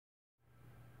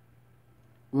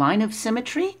Line of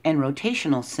symmetry and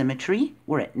rotational symmetry.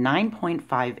 We're at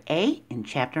 9.5a in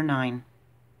Chapter 9.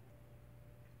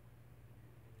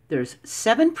 There's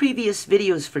 7 previous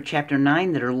videos for Chapter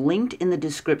 9 that are linked in the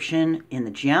description in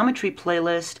the geometry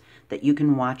playlist that you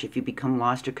can watch if you become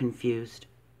lost or confused.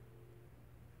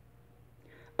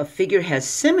 A figure has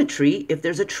symmetry if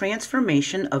there's a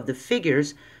transformation of the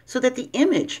figures so that the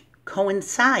image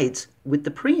coincides with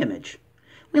the preimage.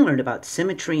 We learned about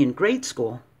symmetry in grade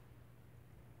school.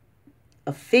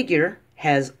 A figure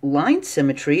has line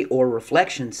symmetry or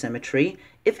reflection symmetry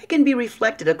if it can be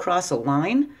reflected across a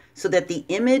line so that the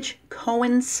image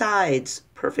coincides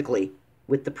perfectly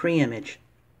with the preimage.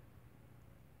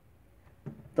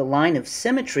 The line of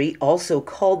symmetry, also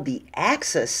called the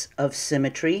axis of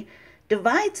symmetry,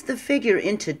 divides the figure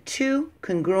into 2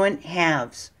 congruent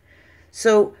halves.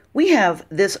 So we have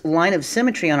this line of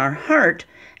symmetry on our heart,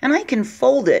 and I can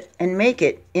fold it and make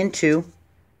it into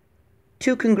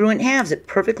 2 congruent halves. It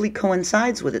perfectly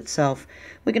coincides with itself.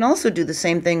 We can also do the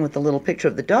same thing with the little picture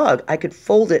of the dog. I could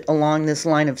fold it along this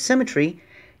line of symmetry,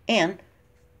 and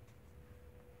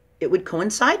it would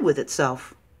coincide with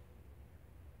itself.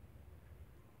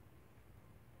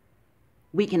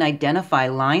 We can identify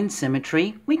line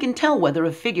symmetry. We can tell whether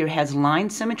a figure has line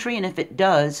symmetry, and if it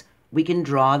does, we can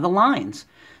draw the lines.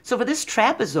 So for this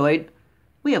trapezoid,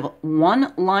 we have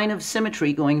one line of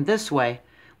symmetry going this way.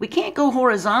 We can't go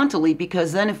horizontally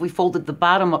because then if we folded the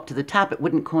bottom up to the top, it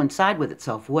wouldn't coincide with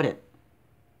itself, would it?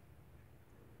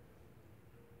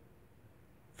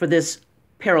 For this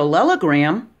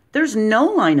parallelogram, there's no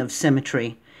line of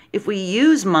symmetry. If we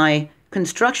use my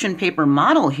construction paper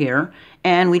model here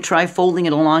and we try folding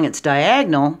it along its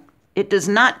diagonal, it does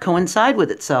not coincide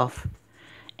with itself.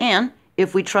 And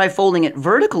if we try folding it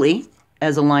vertically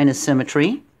as a line of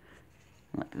symmetry,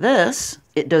 like this,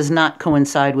 it does not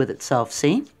coincide with itself,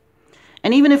 see?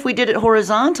 And even if we did it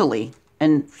horizontally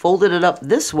and folded it up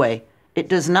this way, it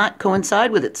does not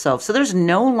coincide with itself. So there's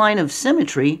no line of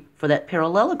symmetry for that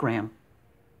parallelogram.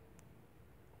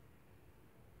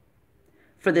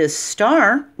 For this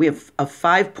star, we have a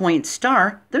 5-point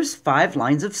star. There's 5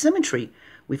 lines of symmetry.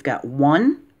 We've got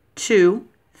 1, 2,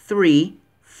 3,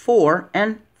 4,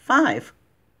 and 5.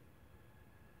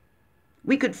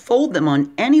 We could fold them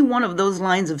on any one of those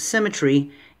lines of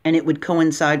symmetry and it would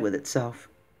coincide with itself.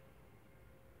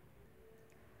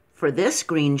 For this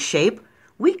green shape,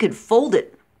 we could fold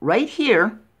it right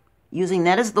here, using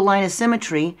that as the line of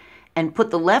symmetry, and put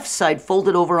the left side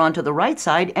folded over onto the right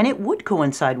side, and it would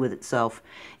coincide with itself.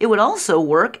 It would also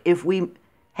work if we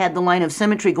had the line of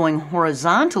symmetry going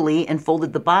horizontally and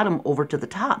folded the bottom over to the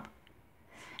top.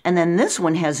 And then this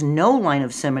one has no line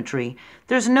of symmetry.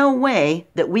 There's no way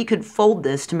that we could fold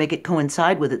this to make it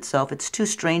coincide with itself. It's too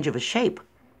strange of a shape.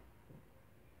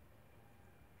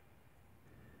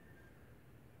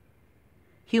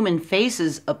 Human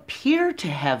faces appear to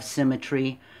have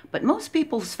symmetry, but most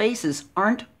people's faces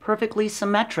aren't perfectly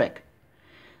symmetric.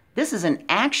 This is an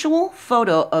actual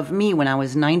photo of me when I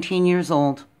was 19 years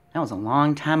old. That was a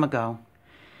long time ago.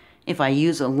 If I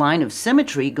use a line of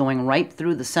symmetry going right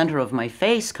through the center of my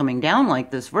face, coming down like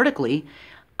this vertically,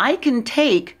 I can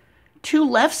take 2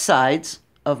 left sides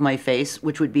of my face,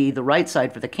 which would be the right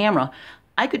side for the camera.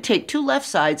 I could take 2 left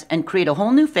sides and create a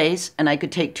whole new face, and I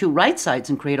could take 2 right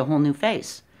sides and create a whole new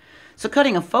face. So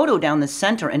cutting a photo down the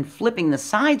center and flipping the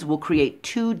sides will create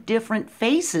 2 different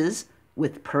faces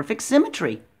with perfect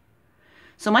symmetry.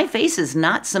 So my face is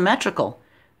not symmetrical.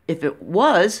 If it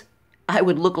was, I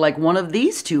would look like one of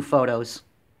these 2 photos.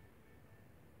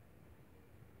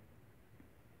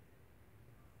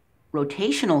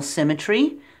 Rotational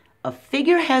symmetry. A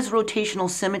figure has rotational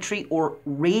symmetry or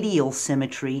radial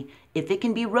symmetry if it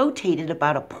can be rotated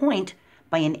about a point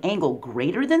by an angle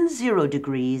greater than 0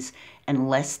 degrees and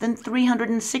less than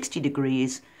 360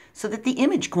 degrees so that the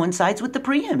image coincides with the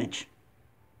preimage.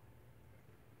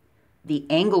 The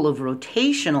angle of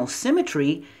rotational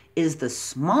symmetry is the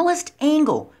smallest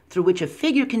angle through which a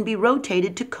figure can be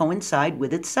rotated to coincide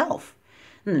with itself.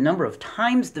 And the number of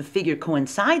times the figure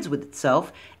coincides with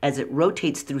itself as it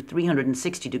rotates through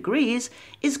 360 degrees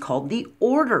is called the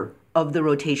order of the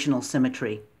rotational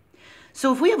symmetry.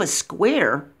 So if we have a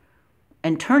square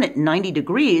and turn it 90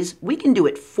 degrees, we can do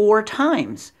it 4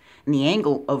 times. And the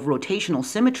angle of rotational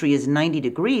symmetry is 90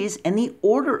 degrees, and the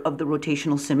order of the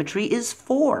rotational symmetry is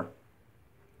 4.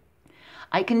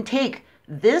 I can take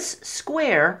this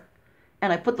square,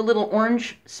 and I put the little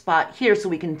orange spot here so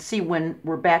we can see when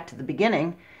we're back to the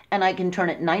beginning, and I can turn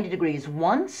it 90 degrees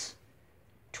once,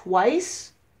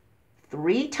 twice,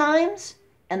 3 times,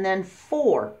 and then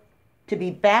 4 to be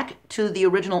back to the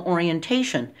original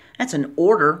orientation. That's an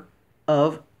order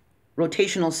of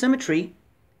rotational symmetry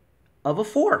of a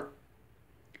 4.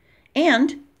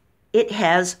 And it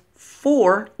has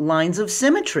 4 lines of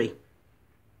symmetry.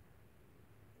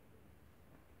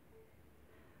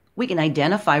 We can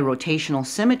identify rotational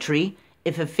symmetry.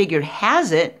 If a figure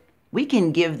has it, we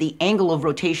can give the angle of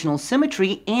rotational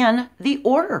symmetry and the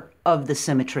order of the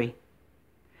symmetry.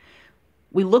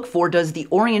 We look for, does the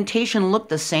orientation look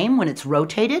the same when it's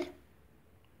rotated?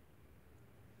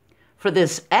 For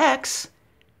this X,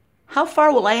 how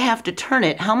far will I have to turn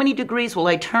it? How many degrees will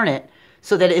I turn it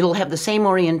so that it'll have the same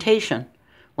orientation?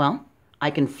 Well,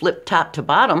 I can flip top to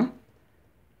bottom.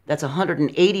 That's a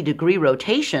 180-degree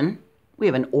rotation. We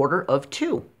have an order of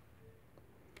 2.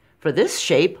 For this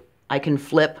shape, I can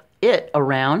flip it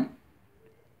around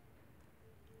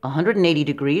 180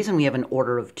 degrees, and we have an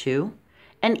order of 2.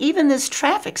 And even this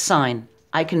traffic sign,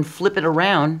 I can flip it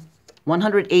around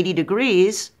 180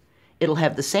 degrees. It'll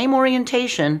have the same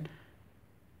orientation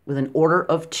with an order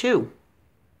of 2.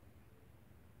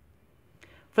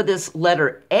 For this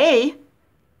letter A,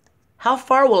 how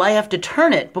far will I have to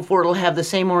turn it before it'll have the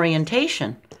same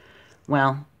orientation?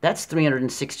 Well, that's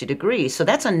 360 degrees, so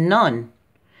that's a none.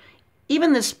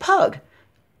 Even this pug,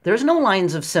 there's no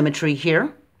lines of symmetry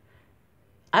here.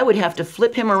 I would have to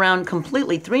flip him around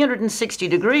completely 360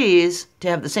 degrees to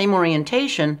have the same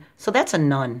orientation, so that's a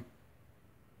none.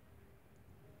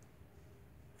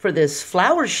 For this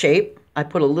flower shape, I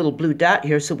put a little blue dot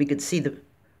here so we could see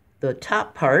the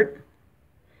top part.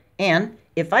 And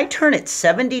if I turn it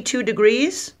 72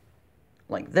 degrees,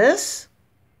 like this,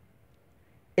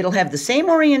 it'll have the same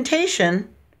orientation,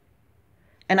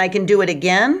 and I can do it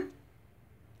again,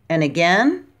 and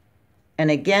again,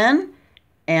 and again,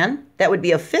 and that would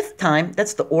be a 5th time.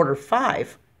 That's the order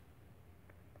 5.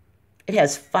 It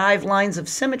has 5 lines of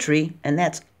symmetry, and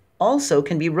that's also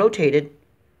can be rotated.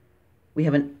 We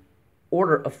have an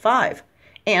order of 5.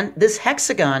 And this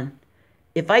hexagon,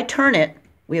 if I turn it,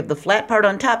 we have the flat part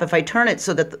on top. If I turn it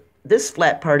so that this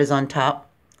flat part is on top,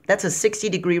 that's a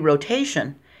 60-degree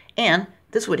rotation. And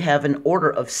this would have an order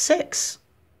of 6.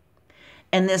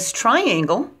 And this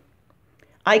triangle,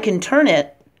 I can turn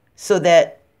it so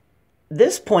that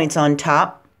this point's on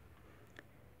top.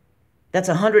 That's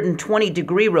a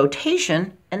 120-degree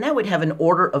rotation, and that would have an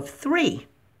order of 3.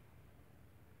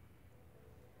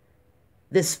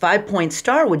 This 5-point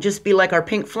star would just be like our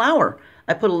pink flower.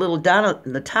 I put a little dot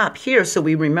on the top here so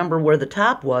we remember where the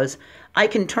top was. I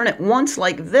can turn it once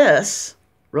like this,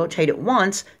 rotate it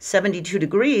once, 72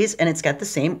 degrees, and it's got the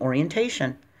same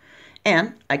orientation.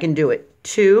 And I can do it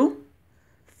 2,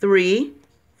 3,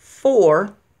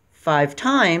 4, 5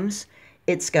 times.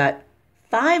 It's got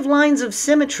 5 lines of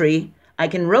symmetry. I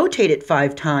can rotate it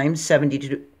 5 times,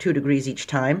 72 degrees each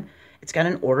time. It's got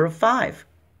an order of 5.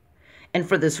 And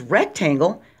for this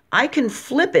rectangle, I can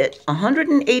flip it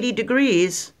 180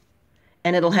 degrees,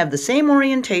 and it'll have the same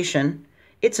orientation.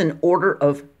 It's an order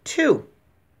of 2.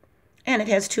 And it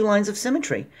has 2 lines of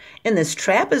symmetry. In this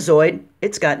trapezoid,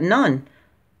 it's got none.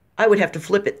 I would have to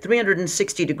flip it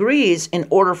 360 degrees in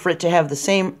order for it to have the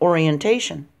same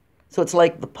orientation. So it's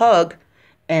like the pug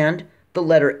and the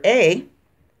letter A.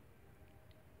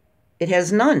 It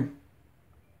has none.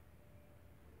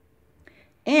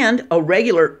 And a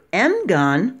regular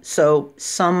n-gon, so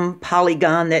some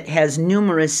polygon that has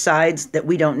numerous sides that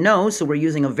we don't know, so we're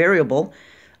using a variable.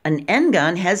 An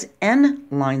n-gon has n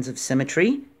lines of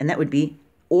symmetry, and that would be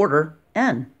order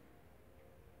n.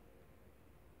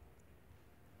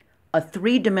 A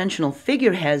 3-dimensional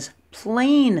figure has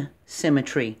plane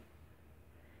symmetry.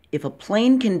 If a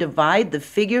plane can divide the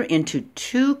figure into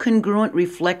 2 congruent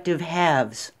reflective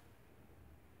halves.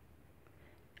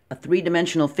 A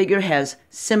 3-dimensional figure has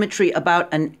symmetry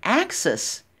about an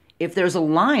axis if there's a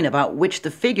line about which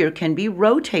the figure can be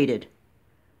rotated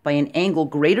by an angle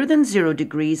greater than 0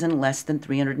 degrees and less than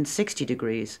 360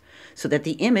 degrees, so that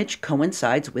the image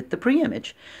coincides with the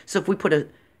preimage. So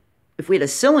if we had a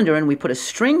cylinder and we put a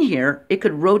string here, it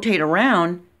could rotate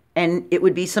around and it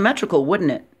would be symmetrical,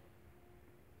 wouldn't it?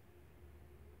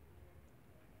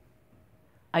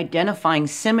 Identifying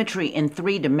symmetry in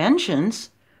 3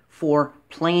 dimensions for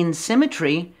plane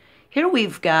symmetry, here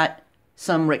we've got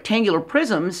some rectangular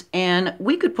prisms, and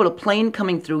we could put a plane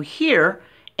coming through here,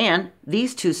 and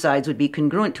these 2 sides would be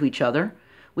congruent to each other.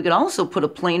 We could also put a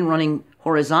plane running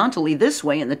horizontally this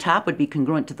way, and the top would be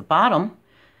congruent to the bottom.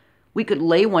 We could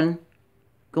lay one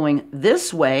going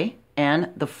this way,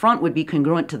 and the front would be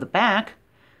congruent to the back.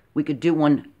 We could do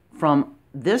one from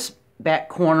this back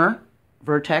corner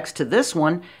vertex to this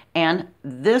one, and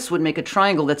this would make a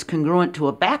triangle that's congruent to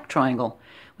a back triangle.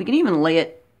 We can even lay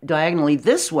it diagonally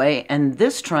this way, and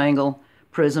this triangle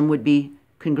prism would be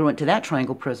congruent to that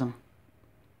triangle prism.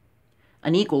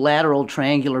 An equilateral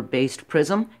triangular-based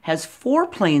prism has 4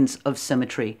 planes of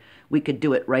symmetry. We could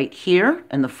do it right here,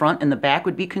 and the front and the back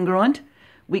would be congruent.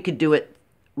 We could do it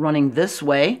running this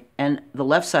way, and the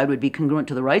left side would be congruent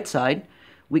to the right side.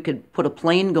 We could put a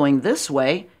plane going this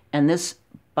way, and this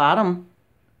bottom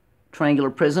triangular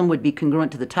prism would be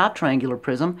congruent to the top triangular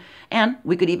prism, and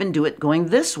we could even do it going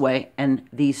this way, and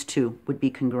these two would be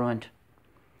congruent.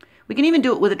 We can even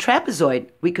do it with a trapezoid.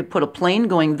 We could put a plane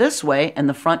going this way, and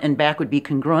the front and back would be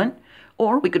congruent,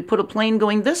 or we could put a plane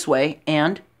going this way,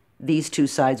 and these two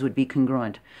sides would be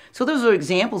congruent. So those are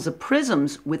examples of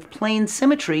prisms with plane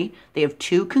symmetry. They have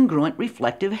 2 congruent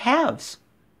reflective halves.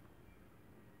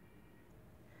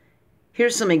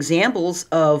 Here's some examples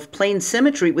of plane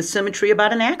symmetry with symmetry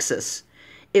about an axis.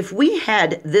 If we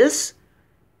had this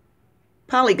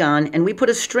polygon and we put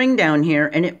a string down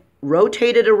here and it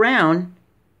rotated around,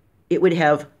 it would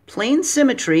have plane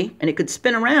symmetry, and it could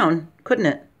spin around, couldn't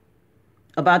it,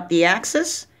 about the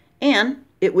axis, and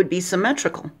it would be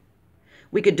symmetrical.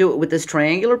 We could do it with this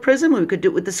triangular prism, we could do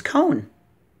it with this cone.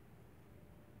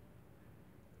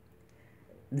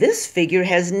 This figure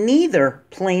has neither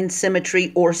plane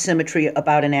symmetry or symmetry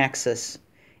about an axis.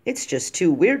 It's just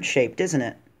too weird shaped, isn't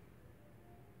it?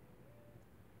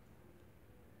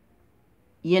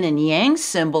 Yin and yang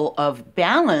symbol of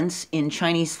balance in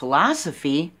Chinese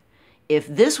philosophy, if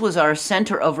this was our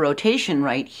center of rotation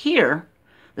right here,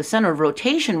 the center of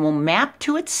rotation will map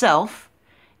to itself,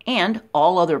 and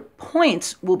all other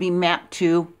points will be mapped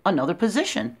to another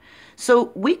position.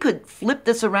 So we could flip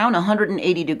this around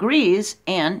 180 degrees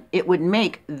and it would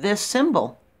make this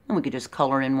symbol. And we could just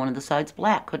color in one of the sides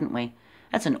black, couldn't we?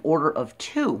 That's an order of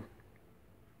 2.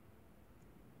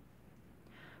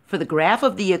 For the graph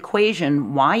of the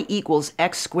equation y equals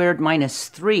x squared minus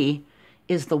 3,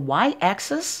 is the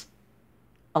y-axis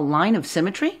a line of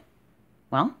symmetry?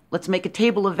 Well, let's make a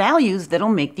table of values that'll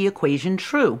make the equation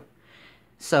true.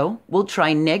 So we'll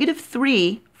try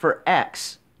 -3 for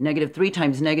x. -3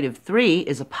 times -3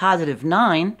 is a positive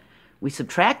 9. We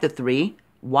subtract the 3,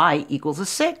 y equals a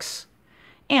 6.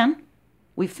 And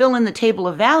we fill in the table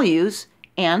of values,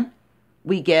 and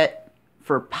we get,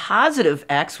 for positive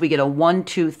x, we get a 1,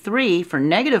 2, 3. For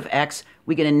negative x,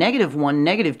 we get a -1,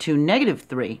 -2,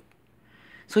 -3.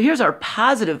 So here's our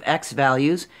positive x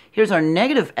values, here's our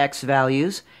negative x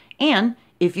values, and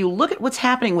if you look at what's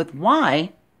happening with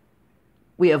y,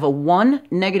 we have a 1,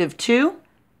 -2.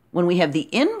 When we have the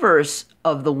inverse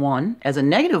of the 1 as a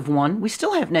 -1, we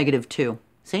still have -2.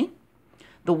 See?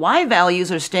 The y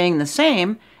values are staying the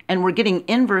same, and we're getting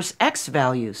inverse x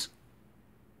values.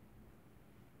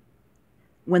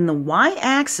 When the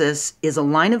y-axis is a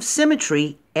line of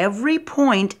symmetry, every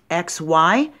point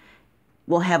xy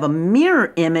will have a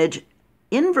mirror image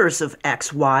inverse of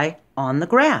xy on the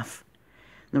graph.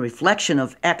 The reflection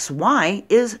of xy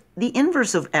is the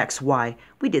inverse of xy.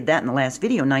 We did that in the last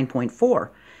video,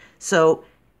 9.4. So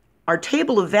our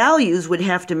table of values would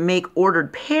have to make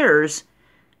ordered pairs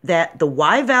that the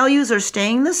y values are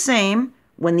staying the same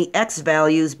when the x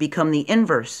values become the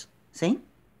inverse. See?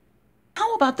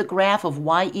 How about the graph of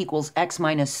y equals x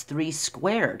minus 3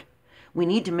 squared? We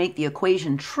need to make the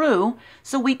equation true,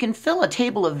 so we can fill a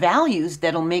table of values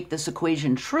that'll make this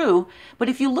equation true. But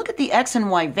if you look at the x and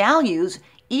y values,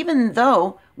 even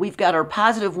though we've got our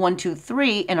positive 1, 2,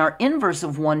 3 and our inverse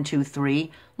of 1, 2,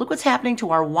 3, look what's happening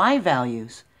to our y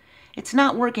values. It's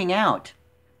not working out.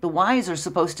 The y's are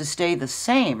supposed to stay the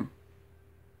same.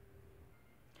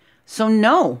 So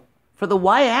no, for the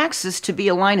y-axis to be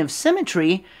a line of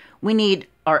symmetry, we need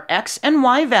our x and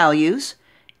y values,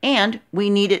 and we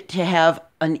need it to have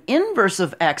an inverse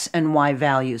of x and y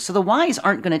values. So the y's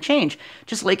aren't going to change,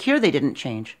 just like here they didn't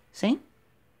change. See?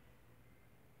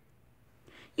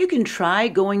 You can try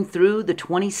going through the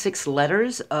 26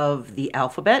 letters of the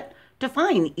alphabet to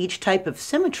find each type of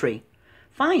symmetry.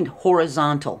 Find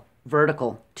horizontal,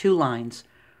 vertical, 2 lines,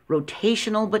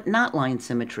 rotational but not line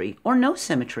symmetry, or no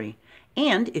symmetry.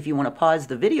 And if you want to pause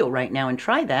the video right now and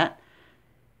try that,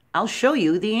 I'll show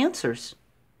you the answers.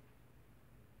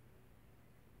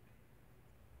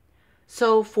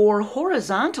 So for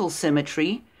horizontal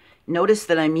symmetry, notice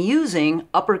that I'm using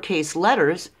uppercase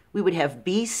letters. We would have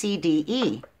B, C, D,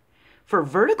 E. For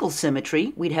vertical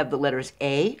symmetry, we'd have the letters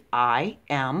A, I,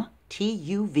 M, T,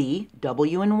 U, V,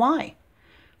 W, and Y.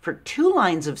 For 2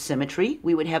 lines of symmetry,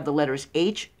 we would have the letters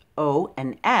H, O,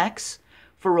 and X.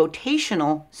 For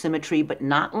rotational symmetry, but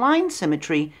not line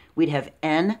symmetry, we'd have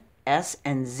N, S,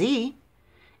 and Z.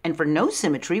 And for no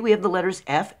symmetry, we have the letters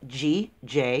F, G,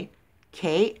 J,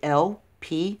 K, L,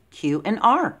 P, Q, and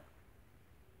R.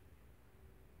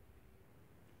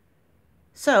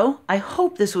 So I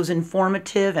hope this was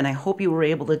informative, and I hope you were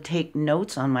able to take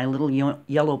notes on my little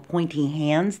yellow pointy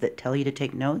hands that tell you to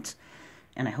take notes.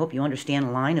 And I hope you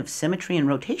understand line of symmetry and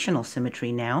rotational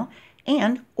symmetry now,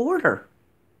 and order.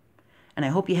 And I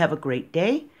hope you have a great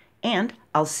day, and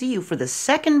I'll see you for the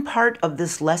second part of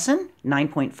this lesson,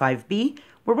 9.5b,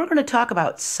 where we're going to talk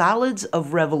about solids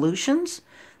of revolutions.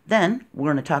 Then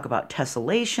we're going to talk about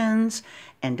tessellations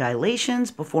and dilations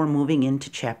before moving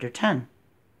into chapter 10.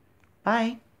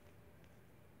 Bye.